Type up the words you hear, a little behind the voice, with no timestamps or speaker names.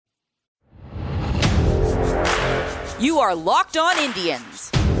You are Locked On Indians,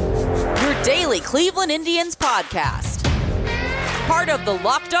 your daily Cleveland Indians podcast. Part of the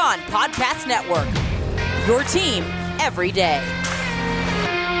Locked On Podcast Network, your team every day.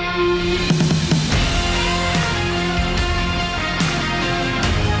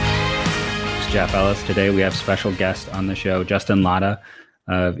 It's Jeff Ellis. Today we have special guest on the show, Justin Latta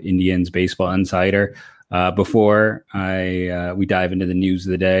of Indians Baseball Insider. Before we dive into the news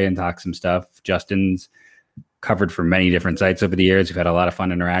of the day and talk some stuff, Justin's covered for many different sites over the years. We've had a lot of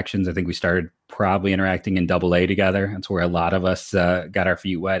fun interactions. I think we started probably interacting in AA together. That's where a lot of us got our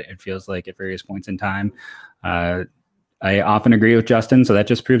feet wet, it feels like, at various points in time. I often agree with Justin, so that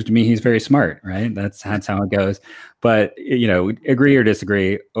just proves to me he's very smart, right? That's how it goes. But, you know, agree or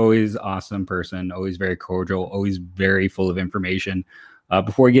disagree, always awesome person, always very cordial, always very full of information.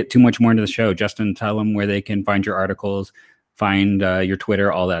 Before we get too much more into the show, Justin, tell them where they can find your articles, find your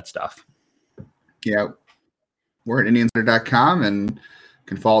Twitter, all that stuff. Yeah. We're at indiansinsider.com and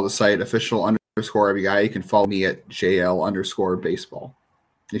can follow the site official_RBI. You can follow me at JL_baseball.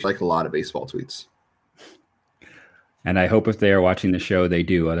 If you like a lot of baseball tweets. And I hope if they are watching the show, they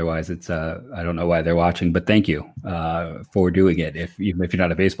do. Otherwise, it's I don't know why they're watching, but thank you for doing it. Even if you're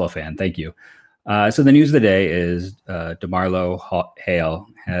not a baseball fan, thank you. So the news of the day is DeMarlo Hale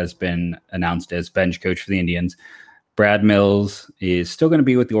has been announced as bench coach for the Indians. Brad Mills is still going to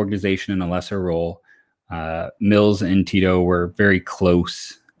be with the organization in a lesser role. Mills and Tito were very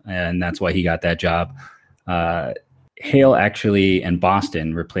close, and that's why he got that job. Hale actually in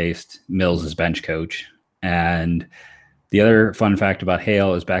Boston replaced Mills as bench coach. And the other fun fact about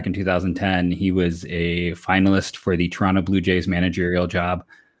Hale is back in 2010, he was a finalist for the Toronto Blue Jays managerial job,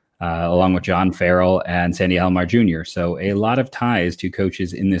 along with John Farrell and Sandy Alomar Jr. So a lot of ties to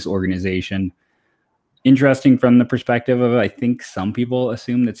coaches in this organization. Interesting from the perspective of, I think some people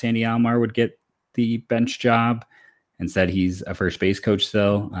assume that Sandy Alomar would get the bench job. Instead, he's a first base coach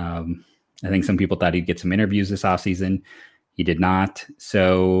still. I think some people thought he'd get some interviews this offseason. He did not.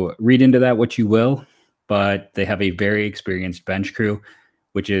 So read into that what you will, but they have a very experienced bench crew,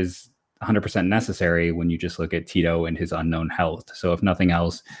 which is 100% necessary when you just look at Tito and his unknown health. So if nothing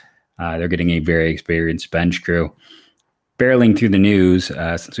else, they're getting a very experienced bench crew. Barreling through the news,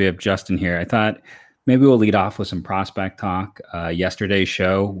 since we have Justin here, I thought maybe we'll lead off with some prospect talk. Yesterday's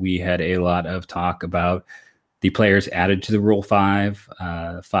show, we had a lot of talk about the players added to the Rule 5,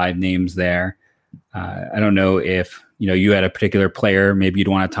 5 names there. I don't know if you had a particular player maybe you'd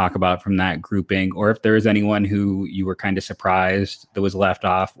want to talk about from that grouping, or if there is anyone who you were kind of surprised that was left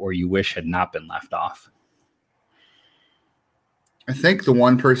off or you wish had not been left off. I think the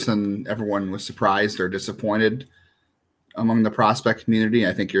one person everyone was surprised or disappointed among the prospect community,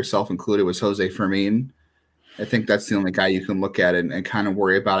 I think yourself included, was Jose Fermin. I think that's the only guy you can look at and kind of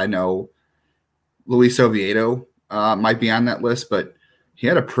worry about. I know Luis Oviedo might be on that list, but he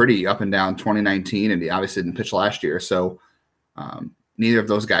had a pretty up and down 2019, and he obviously didn't pitch last year. So neither of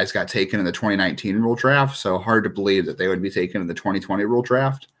those guys got taken in the 2019 rule draft. So hard to believe that they would be taken in the 2020 rule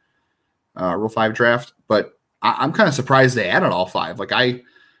 5 draft. But I'm kind of surprised they added all 5. Like I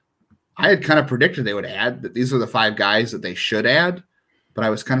had kind of predicted they would add that these are the 5 guys that they should add, but I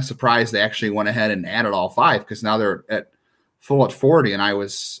was kind of surprised they actually went ahead and added all 5 because now they're at 40. And I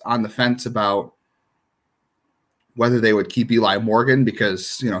was on the fence about whether they would keep Eli Morgan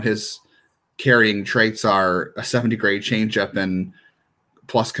because, his carrying traits are a 70 grade changeup and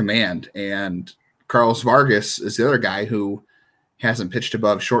plus command. And Carlos Vargas is the other guy who hasn't pitched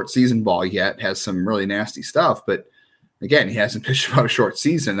above short season ball yet, has some really nasty stuff, but again, he hasn't pitched above a short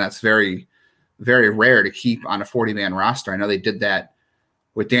season. That's very, very rare to keep on a 40-man roster. I know they did that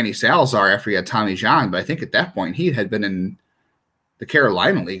with Danny Salazar after he had Tommy John, but I think at that point he had been in the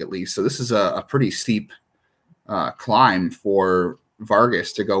Carolina League at least. So this is a pretty steep climb for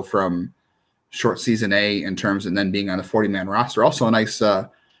Vargas to go from short season A in terms and then being on the 40-man roster. Also a nice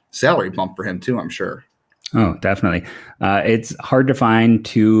salary bump for him too, I'm sure. Oh, definitely. It's hard to find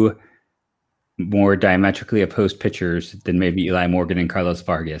 2 more diametrically opposed pitchers than maybe Eli Morgan and Carlos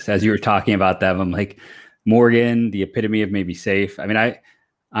Vargas. As you were talking about them, I'm like, Morgan, the epitome of maybe safe. I mean,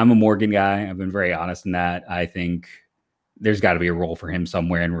 I'm a Morgan guy. I've been very honest in that. I think there's got to be a role for him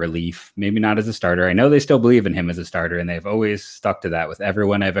somewhere in relief, maybe not as a starter. I know they still believe in him as a starter, and they've always stuck to that with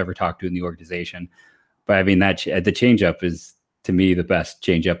everyone I've ever talked to in the organization. But I mean, the changeup is, to me, the best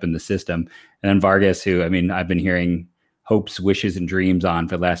changeup in the system. And then Vargas, who, I mean, I've been hearing hopes, wishes, and dreams on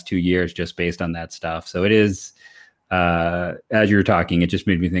for the last 2 years just based on that stuff. So it is, as you were talking, it just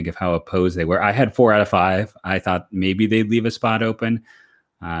made me think of how opposed they were. I had 4 out of 5. I thought maybe they'd leave a spot open.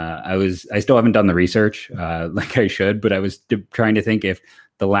 I still haven't done the research like I should, but I was trying to think if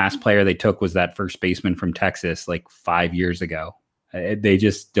the last player they took was that first baseman from Texas like 5 years ago. They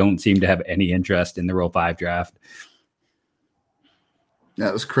just don't seem to have any interest in the Rule 5 draft.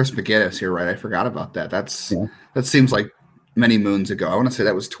 That was Chris McGinnis here, right? I forgot about that. That seems like many moons ago. I want to say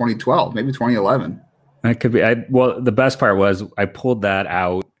that was 2012, maybe 2011. That could be. Well, the best part was I pulled that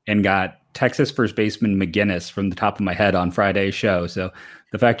out and got Texas first baseman McGinnis from the top of my head on Friday's show. So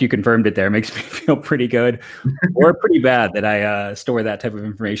the fact you confirmed it there makes me feel pretty good or pretty bad that I store that type of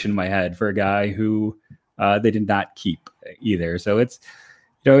information in my head for a guy who they did not keep either. So it's,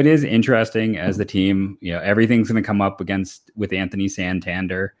 it is interesting as the team, everything's going to come up with Anthony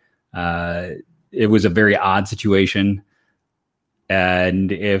Santander. It was a very odd situation.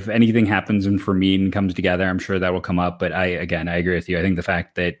 And if anything happens and Fermin comes together, I'm sure that will come up. But I agree with you. I think the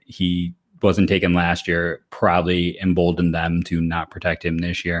fact that he wasn't taken last year probably emboldened them to not protect him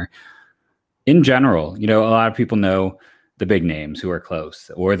this year. In general, a lot of people know the big names who are close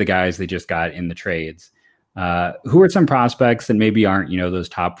or the guys they just got in the trades. Who are some prospects that maybe aren't, those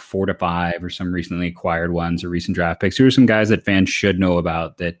top 4 to 5 or some recently acquired ones or recent draft picks? Who are some guys that fans should know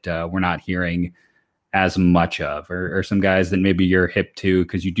about that we're not hearing as much of, or some guys that maybe you're hip to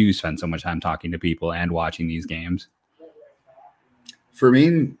because you do spend so much time talking to people and watching these games?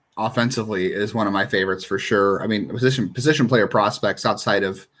 Fermin offensively is one of my favorites for sure. I mean, position player prospects outside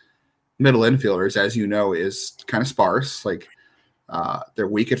of middle infielders, as you know, is kind of sparse. Like they're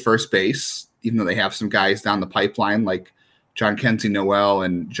weak at first base, even though they have some guys down the pipeline like John Kenzie Noel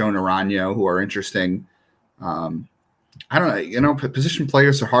and Joe Naranjo who are interesting. I don't know, position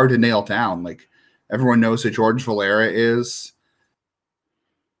players are hard to nail down. Like everyone knows who George Valera is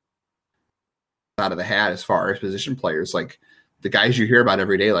out of the hat as far as position players. Like the guys you hear about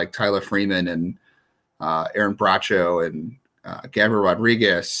every day, like Tyler Freeman and Aaron Bracho and Gabriel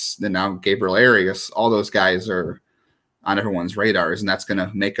Rodriguez, and now Gabriel Arias, all those guys are on everyone's radars, and that's going to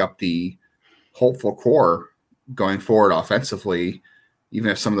make up the hopeful core going forward offensively,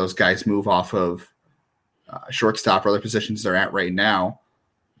 even if some of those guys move off of shortstop or other positions they're at right now.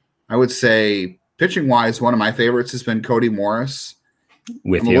 I would say pitching-wise, one of my favorites has been Cody Morris.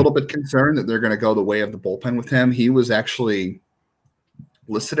 I'm a little bit concerned that they're going to go the way of the bullpen with him. He was actually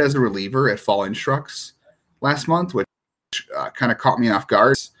listed as a reliever at Fall Instructs last month, which kind of caught me off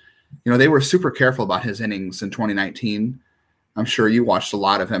guard. They were super careful about his innings in 2019. I'm sure you watched a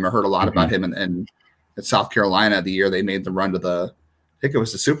lot of him or heard a lot about him and at South Carolina the year they made the run to I think it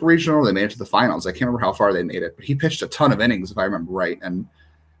was the Super Regional. They made it to the finals. I can't remember how far they made it, but he pitched a ton of innings, if I remember right. And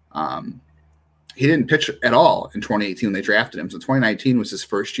he didn't pitch at all in 2018 when they drafted him. So 2019 was his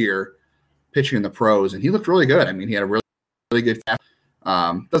first year pitching in the pros, and he looked really good. I mean, he had a really, really good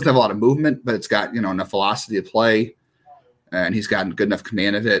doesn't have a lot of movement, but it's got, enough velocity to play, and he's gotten good enough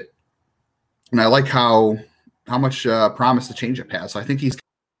command of it. And I like how much promise the changeup has. So I think he's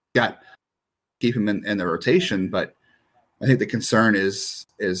got keep him in the rotation, but I think the concern is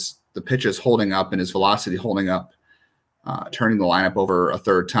the pitches holding up and his velocity holding up, turning the lineup over a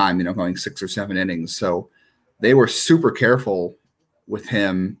third time, going 6 or 7 innings. So they were super careful with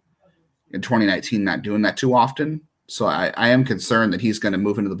him in 2019, not doing that too often. So I am concerned that he's going to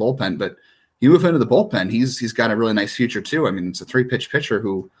move into the bullpen, but you move into the bullpen, he's got a really nice future too. I mean, it's a 3-pitch pitcher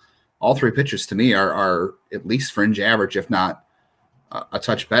who all 3 pitches to me are at least fringe average, if not a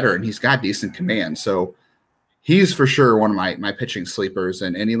touch better. And he's got decent command. So he's for sure one of my pitching sleepers.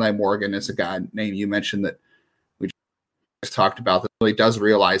 And Eli Morgan is a guy name you mentioned that we just talked about that really does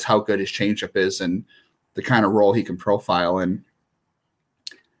realize how good his changeup is and the kind of role he can profile. And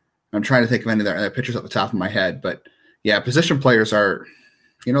I'm trying to think of any other pitchers off the top of my head, but yeah, position players are,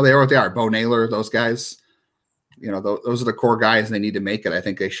 they are what they are. Bo Naylor, those guys, those are the core guys, and they need to make it. I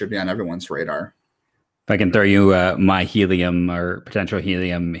think they should be on everyone's radar. If I can throw you my helium or potential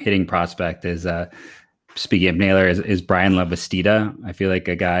helium hitting prospect is, speaking of Naylor, is Brian Lavastida. I feel like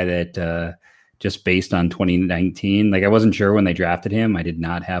a guy that just based on 2019, like I wasn't sure when they drafted him. I did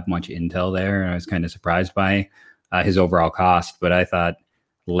not have much intel there. I was kind of surprised by his overall cost, but I thought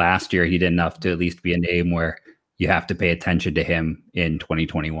last year he did enough to at least be a name where you have to pay attention to him in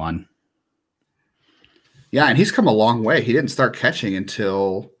 2021. Yeah, and he's come a long way. He didn't start catching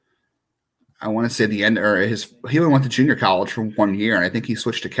until I want to say the end, or he only went to junior college for 1 year, and I think he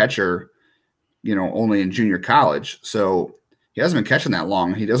switched to catcher, only in junior college. So he hasn't been catching that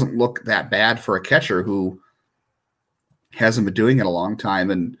long. He doesn't look that bad for a catcher who hasn't been doing it a long time.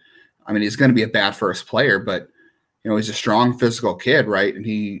 And I mean, he's going to be a bad first player, but he's a strong physical kid, right? And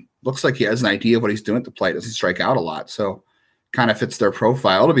he looks like he has an idea of what he's doing at the plate. Doesn't strike out a lot, so kind of fits their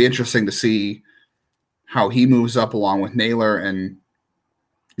profile. It'll be interesting to see how he moves up along with Naylor. And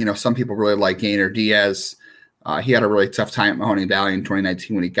some people really like Gainer Diaz. He had a really tough time at Mahoning Valley in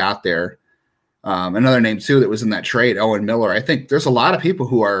 2019 when he got there. Another name too that was in that trade, Owen Miller. I think there's a lot of people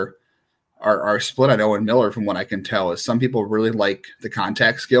who are split on Owen Miller from what I can tell. Is some people really like the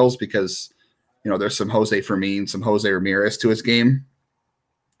contact skills because, there's some Jose Fermin, some Jose Ramirez to his game,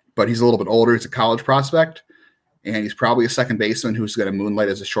 but he's a little bit older. He's a college prospect, and he's probably a second baseman who's going to moonlight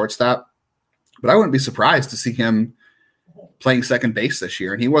as a shortstop. But I wouldn't be surprised to see him playing second base this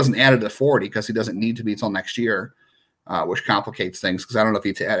year. And he wasn't added to 40 because he doesn't need to be until next year, which complicates things because I don't know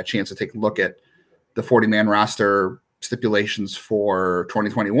if he had a chance to take a look at the 40-man roster stipulations for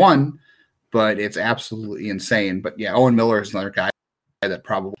 2021, but it's absolutely insane. But yeah, Owen Miller is another guy that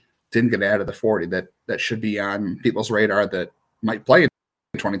probably didn't get added to 40 that should be on people's radar that might play in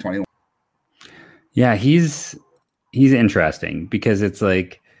 2021. Yeah, he's interesting because it's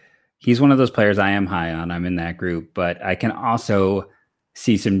like he's one of those players I am high on. I'm in that group, but I can also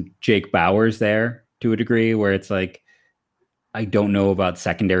see some Jake Bauers there to a degree where it's like I don't know about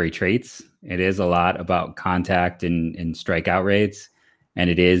secondary traits. It is a lot about contact and strikeout rates, and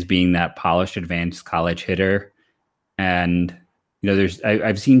it is being that polished, advanced college hitter. And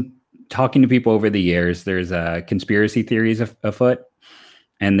I've seen talking to people over the years. There's conspiracy theories afoot.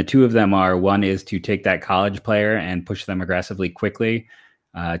 And the two of them are, one is to take that college player and push them aggressively quickly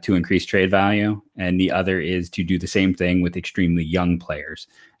to increase trade value. And the other is to do the same thing with extremely young players,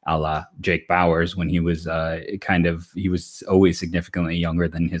 a la Jake Bauers when he was he was always significantly younger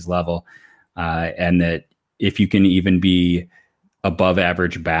than his level. And that if you can even be above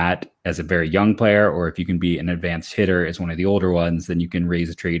average bat as a very young player, or if you can be an advanced hitter as one of the older ones, then you can raise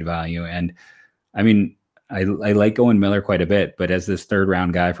a trade value. And I mean, I like Owen Miller quite a bit, but as this third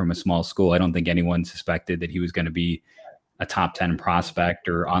round guy from a small school, I don't think anyone suspected that he was going to be a top 10 prospect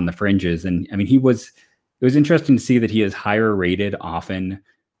or on the fringes. And I mean, it was interesting to see that he is higher rated often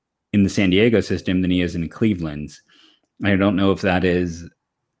in the San Diego system than he is in Cleveland's. I don't know if that is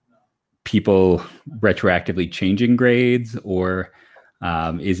people retroactively changing grades or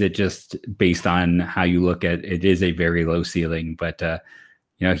is it just based on how you look at it? Is a very low ceiling, but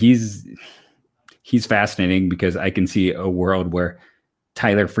he's fascinating because I can see a world where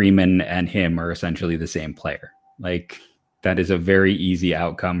Tyler Freeman and him are essentially the same player. Like that is a very easy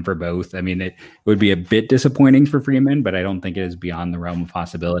outcome for both. I mean, it would be a bit disappointing for Freeman, but I don't think it is beyond the realm of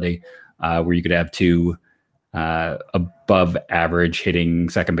possibility where you could have two above average hitting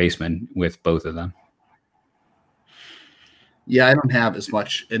second baseman with both of them. Yeah, I don't have as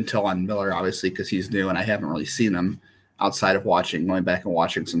much intel on Miller, obviously, because he's new and I haven't really seen him outside of going back and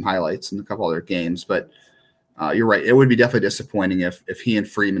watching some highlights in a couple other games. But you're right. It would be definitely disappointing if he and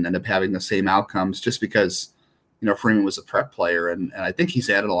Freeman end up having the same outcomes just because, Freeman was a prep player and I think he's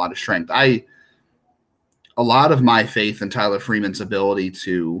added a lot of strength. A lot of my faith in Tyler Freeman's ability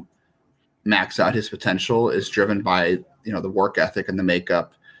to max out his potential is driven by, the work ethic and the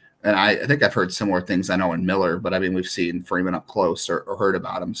makeup. And I think I've heard similar things I know in Miller, but I mean, we've seen Freeman up close or heard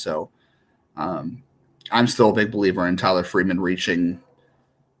about him. So I'm still a big believer in Tyler Freeman reaching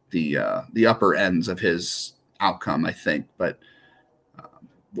the upper ends of his outcome, I think. But,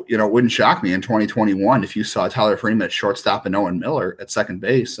 it wouldn't shock me in 2021 if you saw Tyler Freeman at shortstop and Owen Miller at second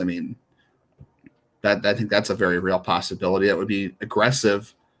base. I mean, I think that's a very real possibility. That would be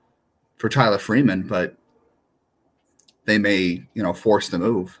aggressive for Tyler Freeman, but they may, force the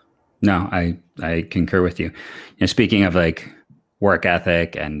move. No, I concur with you. Speaking of like work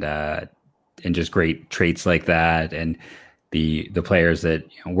ethic and just great traits like that, and the players that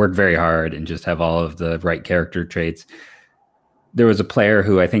work very hard and just have all of the right character traits. There was a player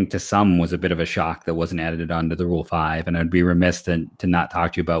who I think to some was a bit of a shock that wasn't added onto the Rule 5, and I'd be remiss to not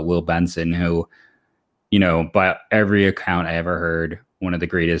talk to you about Will Benson, who, by every account I ever heard, one of the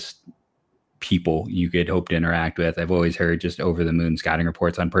greatest people you could hope to interact with. I've always heard just over the moon scouting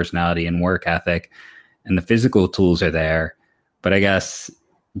reports on personality and work ethic, and the physical tools are there. But I guess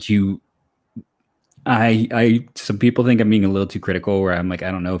some people think I'm being a little too critical where I'm like,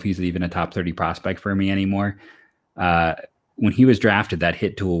 I don't know if he's even a top 30 prospect for me anymore. When he was drafted, that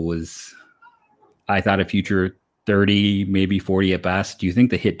hit tool was, I thought, a future 30, maybe 40 at best. Do you think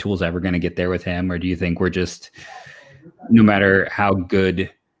the hit tool's ever going to get there with him? Or do you think we're just, no matter how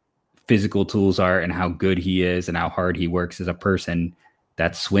good physical tools are and how good he is and how hard he works as a person,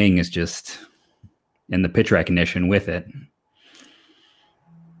 that swing is just in the pitch recognition with it?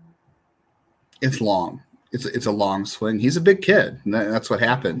 It's long. It's a long swing. He's a big kid. And that's what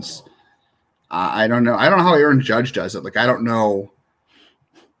happens. I don't know. I don't know how Aaron Judge does it. Like, I don't know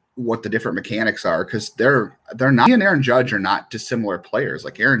what the different mechanics are because they're not. He and Aaron Judge are not dissimilar players.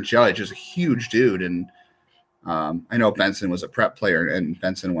 Like, Aaron Judge is a huge dude, and I know Benson was a prep player, and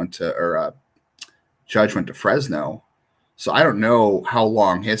Benson went to Judge went to Fresno. So I don't know how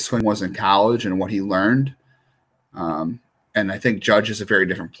long his swing was in college and what he learned. And I think Judge is a very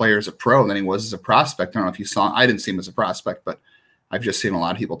different player as a pro than he was as a prospect. I don't know if you saw, I didn't see him as a prospect, but I've just seen a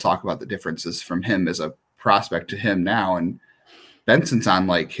lot of people talk about the differences from him as a prospect to him now. And Benson's on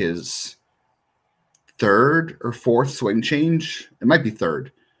like his third or fourth swing change. It might be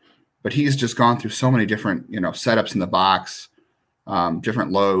third, but he's just gone through so many different, setups in the box,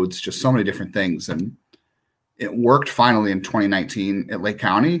 different loads, just so many different things. And it worked finally in 2019 at Lake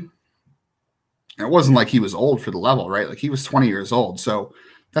County. And it wasn't like he was old for the level, right? Like he was 20 years old. So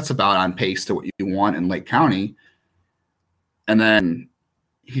that's about on pace to what you want in Lake County. And then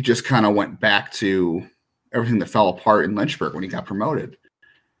he just kind of went back to everything that fell apart in Lynchburg when he got promoted.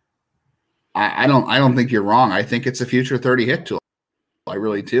 I don't think you're wrong. I think it's a future 30 hit tool. I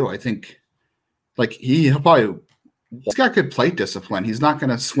really do. I think like he's got good plate discipline. He's not going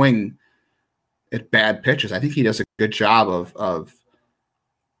to swing at bad pitches. I think he does a good job of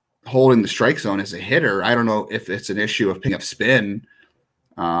holding the strike zone as a hitter. I don't know if it's an issue of picking up spin.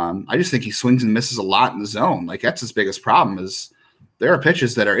 I just think he swings and misses a lot in the zone. Like that's his biggest problem is there are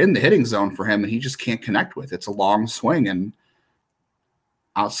pitches that are in the hitting zone for him and he just can't connect with. It's a long swing. And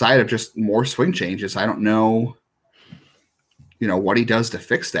outside of just more swing changes, I don't know, what he does to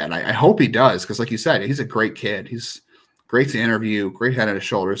fix that. I hope he does. Cause like you said, he's a great kid. He's great to interview, great head on his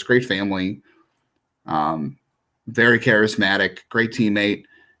shoulders, great family, very charismatic, great teammate.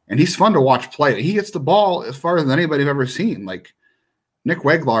 And he's fun to watch play. He hits the ball as far as anybody I've ever seen. Like Nick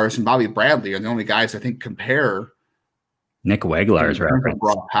Weglars and Bobby Bradley are the only guys I think compare. Nick Weglars reference.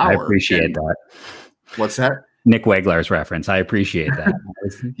 I appreciate that. What's that? Nick Weglars reference. I appreciate that.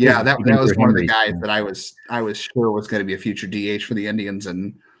 Yeah, that was one of the guys that I was sure was going to be a future DH for the Indians,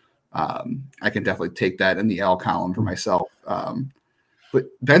 and I can definitely take that in the L column for myself. But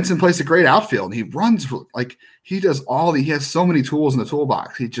Benson plays a great outfield. He runs like he has so many tools in the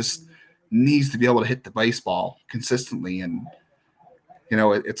toolbox. He just needs to be able to hit the baseball consistently. And,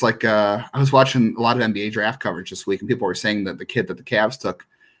 it's like I was watching a lot of NBA draft coverage this week, and people were saying that the kid that the Cavs took,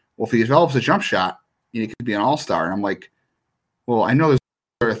 well, if he develops a jump shot, he could be an all-star. And I'm like, well, I know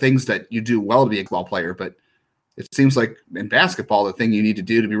there are things that you do well to be a ball player, but it seems like in basketball, the thing you need to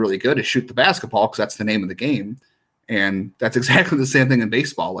do to be really good is shoot the basketball because that's the name of the game. And that's exactly the same thing in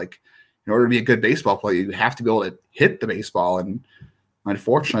baseball. Like in order to be a good baseball player, you have to be able to hit the baseball. And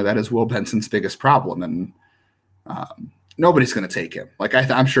unfortunately, that is Will Benson's biggest problem. And nobody's going to take him. Like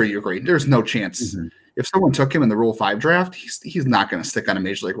I'm sure you agree. There's no chance. Mm-hmm. If someone took him in the Rule 5 draft, he's not going to stick on a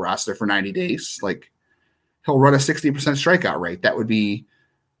major league roster for 90 days. Like he'll run a 60% strikeout rate. That would be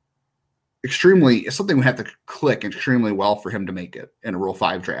something we have to click extremely well for him to make it in a Rule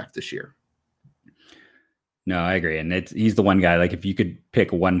 5 draft this year. No, I agree. And he's the one guy, like if you could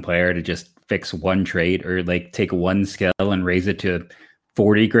pick one player to just fix one trait or like take one skill and raise it to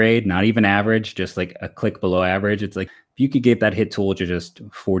 40 grade, not even average, just like a click below average. It's like, if you could get that hit tool to just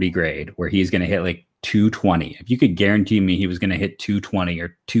 40 grade where he's going to hit like 220, if you could guarantee me he was going to hit 220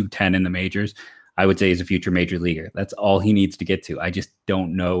 or 210 in the majors, I would say he's a future major leaguer. That's all he needs to get to. I just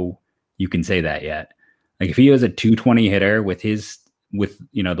don't know you can say that yet. Like if he was a 220 hitter with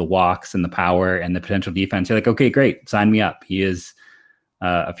the walks and the power and the potential defense, you're like, okay, great, sign me up. He is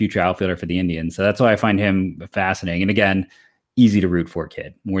a future outfielder for the Indians. So that's why I find him fascinating. And again, easy to root for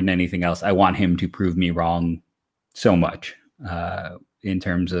kid more than anything else. I want him to prove me wrong so much in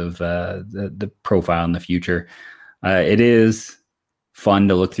terms of the profile in the future. It is fun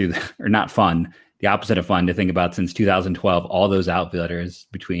to look through, or not fun, the opposite of fun to think about since 2012, all those outfielders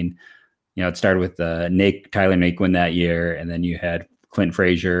between, it started with Tyler Naquin that year, and then you had Clint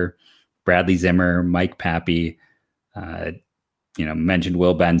Frazier, Bradley Zimmer, Mike Pappy, mentioned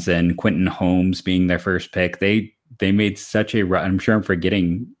Will Benson, Quentin Holmes being their first pick. They made such a run. I'm sure I'm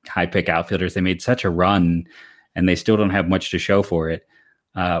forgetting high pick outfielders. They made such a run, and they still don't have much to show for it.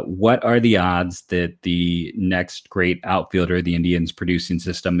 What are the odds that the next great outfielder of the Indians producing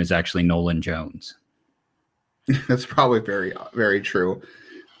system is actually Nolan Jones? That's probably very, very true.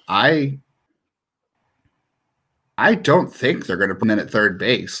 I don't think they're going to put him in at third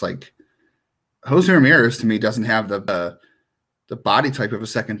base. Like Jose Ramirez to me doesn't have the body type of a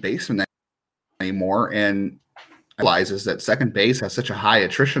second baseman anymore, and realizes that second base has such a high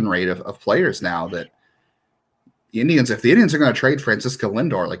attrition rate of players now that if the Indians are going to trade Francisco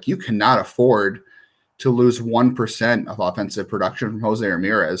Lindor, like you cannot afford to lose 1% of offensive production from Jose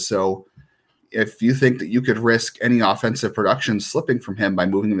Ramirez. So if you think that you could risk any offensive production slipping from him by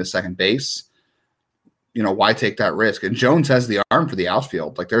moving him to second base, why take that risk? And Jones has the arm for the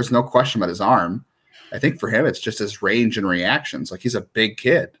outfield. Like there's no question about his arm. I think for him, it's just his range and reactions. Like he's a big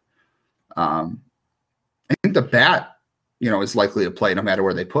kid. I think the bat, is likely to play no matter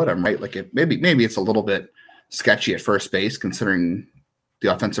where they put him, right? Like maybe it's a little bit sketchy at first base considering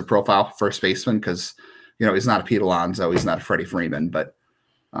the offensive profile for first baseman because, he's not a Pete Alonso, he's not a Freddie Freeman, but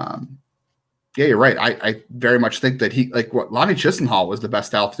yeah, you're right. I very much think that Lonnie Chisenhall was the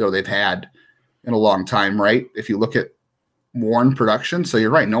best outfielder they've had in a long time, right? If you look at WARN production. So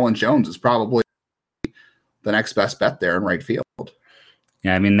you're right. Nolan Jones is probably the next best bet there in right field.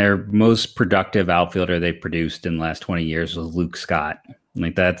 Yeah, I mean, their most productive outfielder they've produced in the last 20 years was Luke Scott.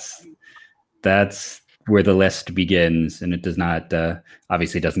 Like that's where the list begins, and it does not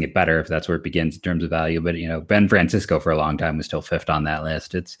obviously doesn't get better if that's where it begins in terms of value. But Ben Francisco for a long time was still fifth on that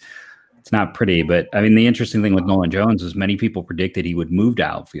list. It's not pretty, but I mean, the interesting thing with Nolan Jones was many people predicted he would move to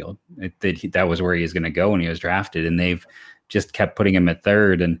outfield. That was where he was going to go when he was drafted, and they've just kept putting him at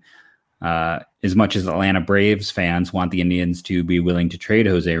third. And as much as Atlanta Braves fans want the Indians to be willing to trade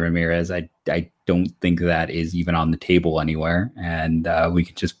Jose Ramirez, I don't think that is even on the table anywhere. And we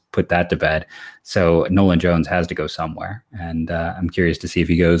could just put that to bed. So Nolan Jones has to go somewhere. And I'm curious to see if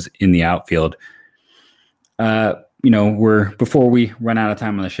he goes in the outfield. Before we run out of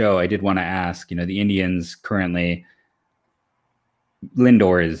time on the show, I did want to ask, the Indians currently,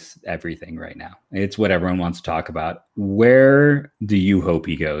 Lindor is everything right now. It's what everyone wants to talk about. Where do you hope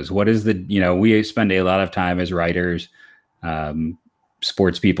he goes? What is we spend a lot of time as writers,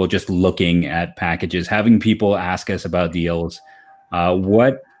 sports people, just looking at packages, having people ask us about deals.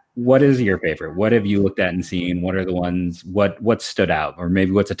 What is your favorite? What have you looked at and seen? What are the ones, what stood out? Or maybe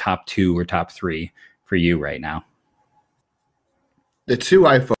what's a top 2 or top 3 for you right now? The two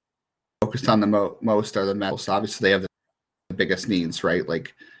I focused on the most are the Mets. Obviously, they have the biggest needs, right?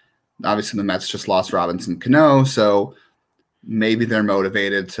 Like, obviously, the Mets just lost Robinson Cano, so maybe they're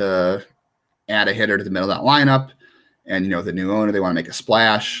motivated to add a hitter to the middle of that lineup. And, the new owner, they want to make a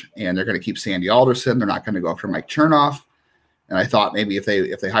splash, and they're going to keep Sandy Alderson. They're not going to go after Mike Chernoff. And I thought maybe if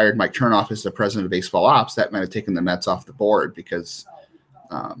they hired Mike Chernoff as the president of baseball ops, that might have taken the Mets off the board because,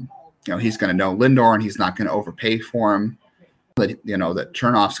 he's going to know Lindor, and he's not going to overpay for him. That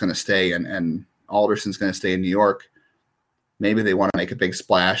Chernoff's going to stay and Alderson's going to stay in New York. Maybe they want to make a big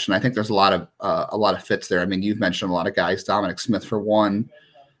splash, and I think there's a lot of fits there. I mean, you've mentioned a lot of guys. Dominic Smith for one.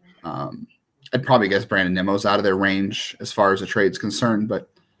 I'd probably guess Brandon Nimmo's out of their range as far as the trade's concerned, but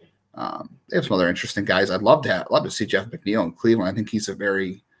they have some other interesting guys. I'd love to see Jeff McNeil in Cleveland. I think he's a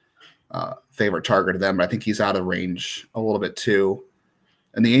very favorite target of them, but I think he's out of range a little bit too.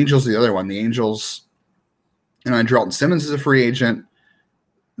 And the Angels, the other one. The Angels. Andrelton Simmons is a free agent.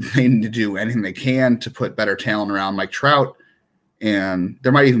 They need to do anything they can to put better talent around Mike Trout. And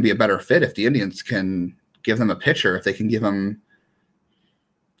there might even be a better fit if the Indians can give them a pitcher, if they can give them,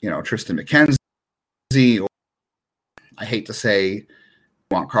 Tristan McKenzie. Or, I hate to say,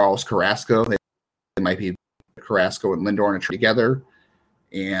 want Carlos Carrasco. They might be Carrasco and Lindor in a trade together.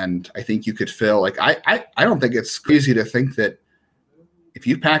 And I think you could fill, I don't think it's crazy to think that if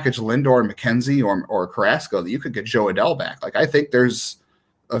you package Lindor and McKenzie or Carrasco, that you could get Joe Adell back. I think there's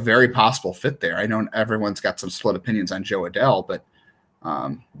a very possible fit there. I know everyone's got some split opinions on Joe Adell, but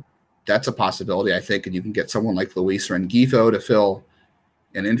that's a possibility, I think. And you can get someone like Luis Rengifo to fill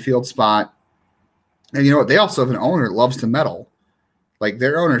an infield spot. And you know what? They also have an owner that loves to meddle.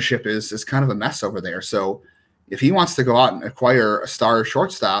 Their ownership is kind of a mess over there. So if he wants to go out and acquire a star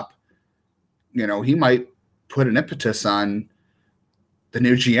shortstop, he might put an impetus on the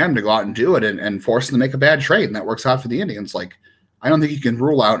new GM to go out and do it and force them to make a bad trade. And that works out for the Indians. I don't think you can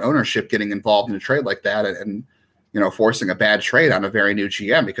rule out ownership getting involved in a trade like that and forcing a bad trade on a very new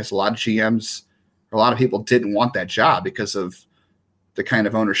GM, because a lot of GMs, a lot of people didn't want that job because of the kind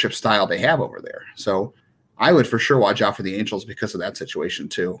of ownership style they have over there. So I would for sure watch out for the Angels because of that situation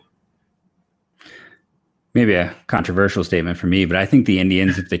too. Maybe a controversial statement for me, but I think the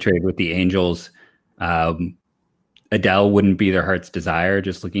Indians, if they trade with the Angels, Adell wouldn't be their heart's desire.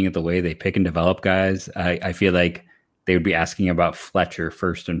 Just looking at the way they pick and develop guys, I feel like they would be asking about Fletcher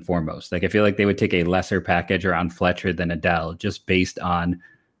first and foremost. I feel like they would take a lesser package around Fletcher than Adell, just based on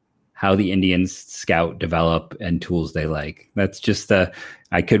how the Indians scout, develop, and tools they like. That's just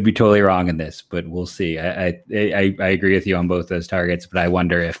I could be totally wrong in this, but we'll see. I agree with you on both those targets, but I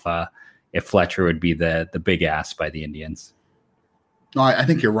wonder if Fletcher would be the big ask by the Indians. No, I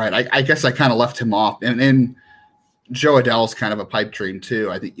think you're right. I guess I kind of left him off, and Joe Adell's kind of a pipe dream too.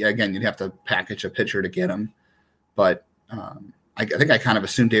 I think again you'd have to package a pitcher to get him, but I think I kind of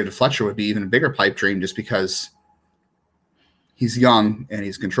assumed David Fletcher would be even a bigger pipe dream just because he's young and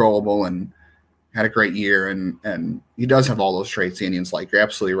he's controllable and had a great year and he does have all those traits the Indians like. You're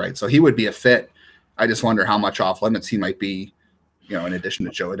absolutely right. So he would be a fit. I just wonder how much off limits he might be in addition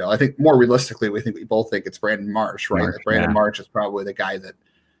to Joe Adell. I think more realistically, we both think it's Brandon Marsh, right? Brandon Marsh is probably the guy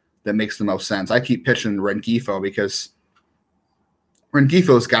that makes the most sense. I keep pitching Rengifo because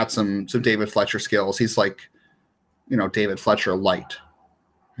Rengifo's got some David Fletcher skills. He's like, David Fletcher light,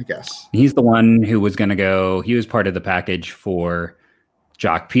 I guess. He's the one who was going to go. He was part of the package for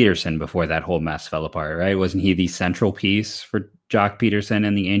Jock Peterson before that whole mess fell apart, right? Wasn't he the central piece for Jock Peterson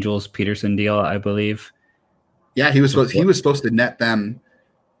and the Angels Peterson deal, I believe? Yeah, he was supposed to net them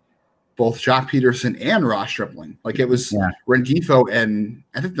both Jock Peterson and Ross Stripling. Like it was Rengifo, and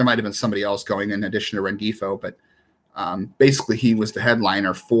I think there might have been somebody else going in addition to Rengifo, but basically he was the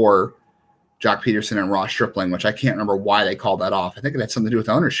headliner for Jock Peterson and Ross Stripling, which I can't remember why they called that off. I think it had something to do with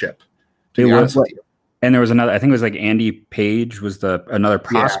ownership. To be honest with you. And there was another, I think it was like Andy Page was another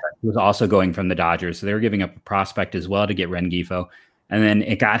prospect who was also going from the Dodgers. So they were giving up a prospect as well to get Rengifo. And then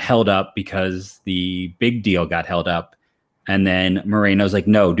it got held up because the big deal got held up. And then Moreno's like,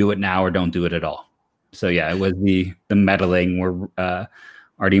 no, do it now or don't do it at all. So yeah, it was the meddling where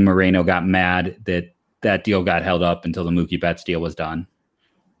Artie Moreno got mad that deal got held up until the Mookie Betts deal was done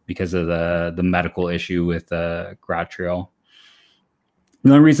because of the medical issue with Grattriel.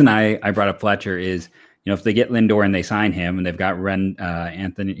 The only reason I brought up Fletcher is, if they get Lindor and they sign him and they've got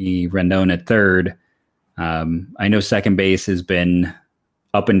Anthony Rendon at third, I know second base has been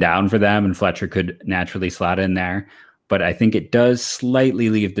up and down for them, and Fletcher could naturally slot in there. But I think it does slightly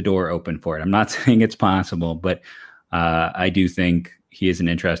leave the door open for it. I'm not saying it's possible, but I do think he is an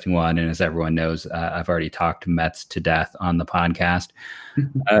interesting one. And as everyone knows, I've already talked Mets to death on the podcast.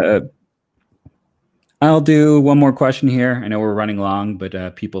 I'll do one more question here. I know we're running long,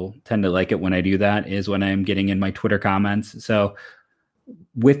 but people tend to like it when I do that, is when I'm getting in my Twitter comments. So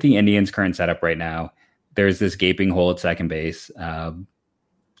with the Indians' current setup right now, there's this gaping hole at second base, a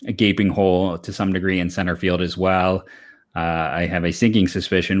gaping hole to some degree in center field as well. I have a sinking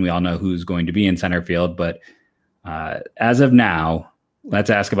suspicion we all know who's going to be in center field, but as of now, let's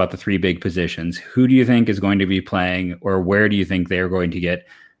ask about the three big positions. Who do you think is going to be playing, or where do you think they're going to get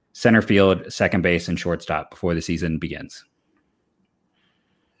center field, second base, and shortstop before the season begins?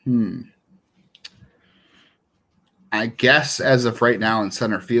 I guess as of right now in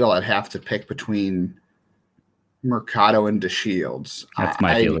center field, I'd have to pick between Mercado and DeShields. That's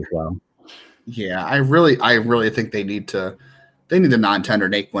my feel as well. Yeah, I really think they need to non-tender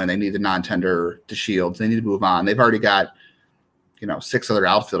Naquin. They need to non-tender DeShields. They need to move on. They've already got, 6 other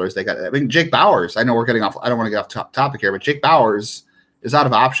outfielders. Jake Bauers. I know we're getting off. I don't want to get off topic here, but Jake Bauers is out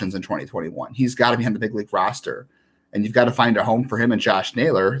of options in 2021. He's got to be on the big league roster, and you've got to find a home for him and Josh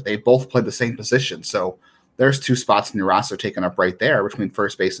Naylor. They both played the same position, so there's 2 spots in your roster taken up right there between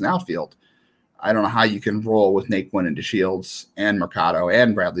first base and outfield. I don't know how you can roll with Naquin and DeShields and Mercado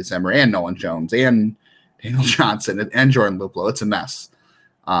and Bradley Zimmer and Nolan Jones and Daniel Johnson and Jordan Luplow. It's a mess.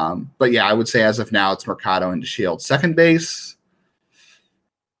 But yeah, I would say as of now, it's Mercado and DeShields. Second base,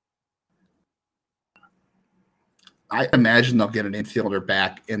 I imagine they'll get an infielder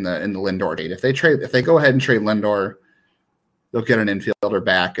back in the Lindor date. If they go ahead and trade Lindor, they'll get an infielder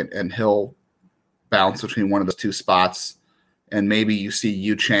back and he'll bounce between one of those 2 spots. And maybe you see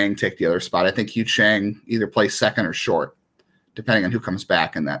Yu Chang take the other spot. I think Yu Chang either plays second or short, depending on who comes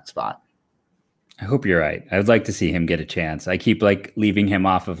back in that spot. I hope you're right. I would like to see him get a chance. I keep leaving him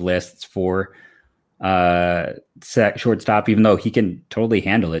off of lists for shortstop, even though he can totally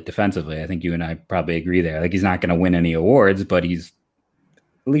handle it defensively. I think you and I probably agree there. He's not going to win any awards, but he's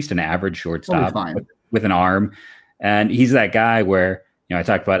at least an average shortstop with an arm. And he's that guy where, I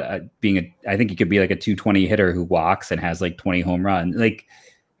talked about I think he could be like a 220 hitter who walks and has 20 home runs.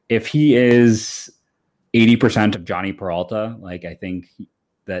 If he is 80% of Johnny Peralta, I think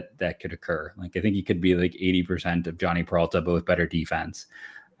that could occur. I think he could be 80% of Johnny Peralta, but with better defense.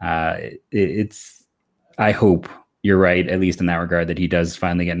 I hope you're right, at least in that regard, that he does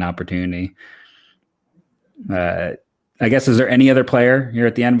finally get an opportunity. I guess, is there any other player here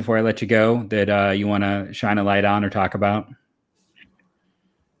at the end before I let you go that you want to shine a light on or talk about?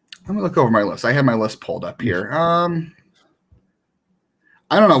 Let me look over my list. I have my list pulled up here. I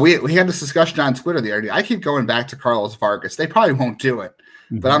don't know. We had this discussion on Twitter the other day. I keep going back to Carlos Vargas. They probably won't do it,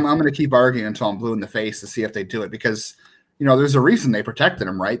 but I'm going to keep arguing until I'm blue in the face to see if they do it, because, there's a reason they protected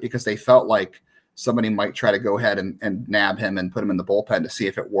him, right? Because they felt like somebody might try to go ahead and nab him and put him in the bullpen to see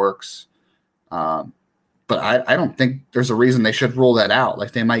if it works. But I don't think there's a reason they should rule that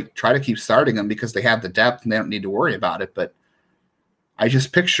out. They might try to keep starting him because they have the depth and they don't need to worry about it. But I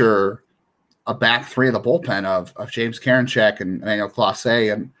just picture a back 3 of the bullpen of James Karinchak and Emmanuel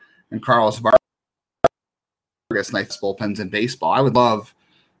Clase and Carlos Vargas, nice bullpens in baseball. I would love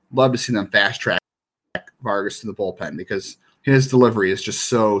to see them fast track Vargas to the bullpen, because his delivery is just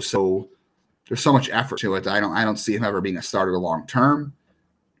so. There's so much effort to it. I don't see him ever being a starter long term.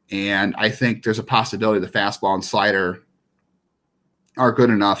 And I think there's a possibility the fastball and slider are good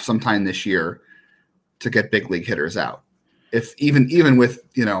enough sometime this year to get big league hitters out. If even with,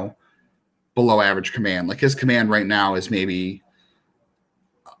 below average command, like his command right now is maybe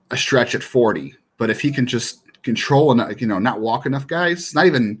a stretch at 40, but if he can just control and, not walk enough guys, not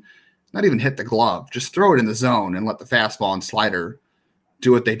even hit the glove, just throw it in the zone and let the fastball and slider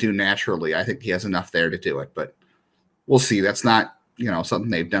do what they do naturally. I think he has enough there to do it, but we'll see. That's not, something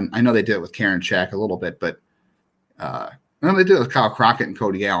they've done. I know they did it with Karinchak a little bit, but I know they did it with Kyle Crockett and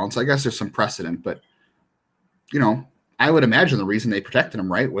Cody Allen. So I guess there's some precedent, but I would imagine the reason they protected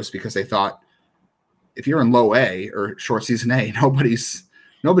him, right, was because they thought if you're in low A or short season A, nobody's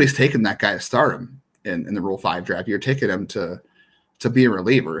taking that guy to start him in the Rule 5 draft. You're taking him to be a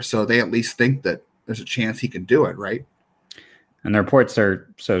reliever. So they at least think that there's a chance he can do it, right? And the reports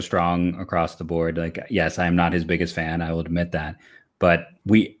are so strong across the board. Like, yes, I'm not his biggest fan. I will admit that. But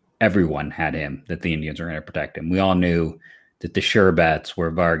everyone had him, that the Indians were going to protect him. We all knew that the sure bets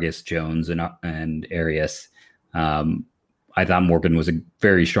were Vargas, Jones, and Arias. I thought Morgan was a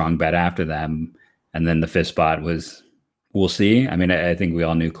very strong bet after them. And then the fifth spot was, we'll see. I mean, I think we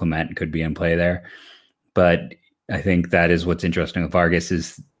all knew Clement could be in play there. But I think that is what's interesting with Vargas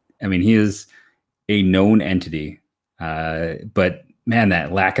he is a known entity. But man,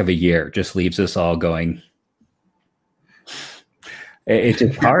 that lack of a year just leaves us all going, it's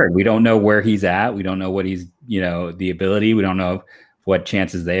just hard. We don't know where he's at. We don't know what he's, the ability. We don't know what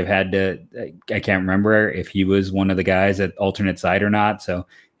chances they've had I can't remember if he was one of the guys at alternate side or not. So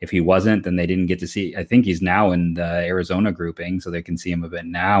if he wasn't, then they didn't get to see. I think he's now in the Arizona grouping, so they can see him a bit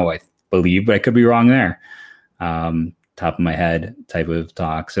now, I believe, but I could be wrong there. Top of my head type of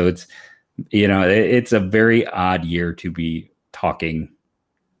talk. So it's, it's a very odd year to be talking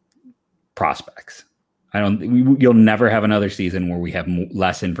prospects. You'll never have another season where we have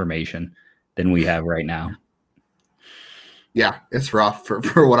less information than we have right now. Yeah, it's rough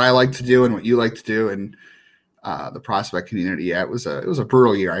for what I like to do and what you like to do and the prospect community. Yeah, it was a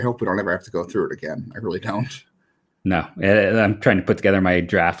brutal year. I hope we don't ever have to go through it again. I really don't. No, I'm trying to put together my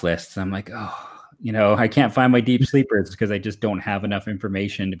draft lists. I'm like, I can't find my deep sleepers because I just don't have enough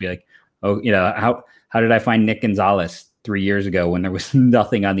information to be like, how did I find Nick Gonzalez 3 years ago when there was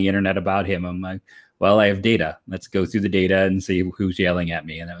nothing on the internet about him? I'm like, well, I have data. Let's go through the data and see who's yelling at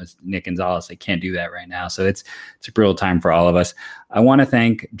me. And that was Nick Gonzalez. I can't do that right now. So it's a brutal time for all of us. I want to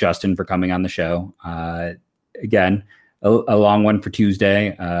thank Justin for coming on the show. Again, a long one for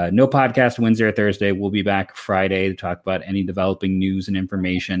Tuesday. No podcast Wednesday or Thursday. We'll be back Friday to talk about any developing news and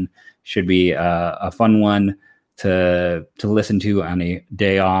information. Should be a fun one to listen to on a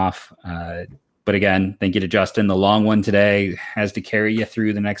day off. But again, thank you to Justin. The long one today has to carry you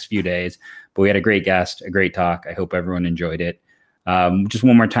through the next few days. But we had a great guest, a great talk. I hope everyone enjoyed it. Just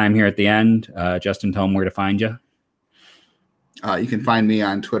one more time here at the end. Justin, tell them where to find you. You can find me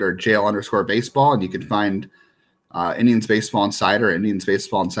on Twitter, jail_baseball, and you can find Indians Baseball Insider,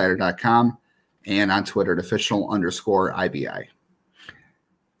 IndiansBaseballInsider.com, and on Twitter at official_IBI.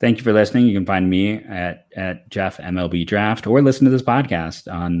 Thank you for listening. You can find me at Jeff MLB Draft or listen to this podcast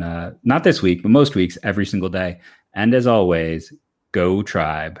on not this week, but most weeks, every single day. And as always, go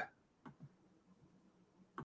Tribe.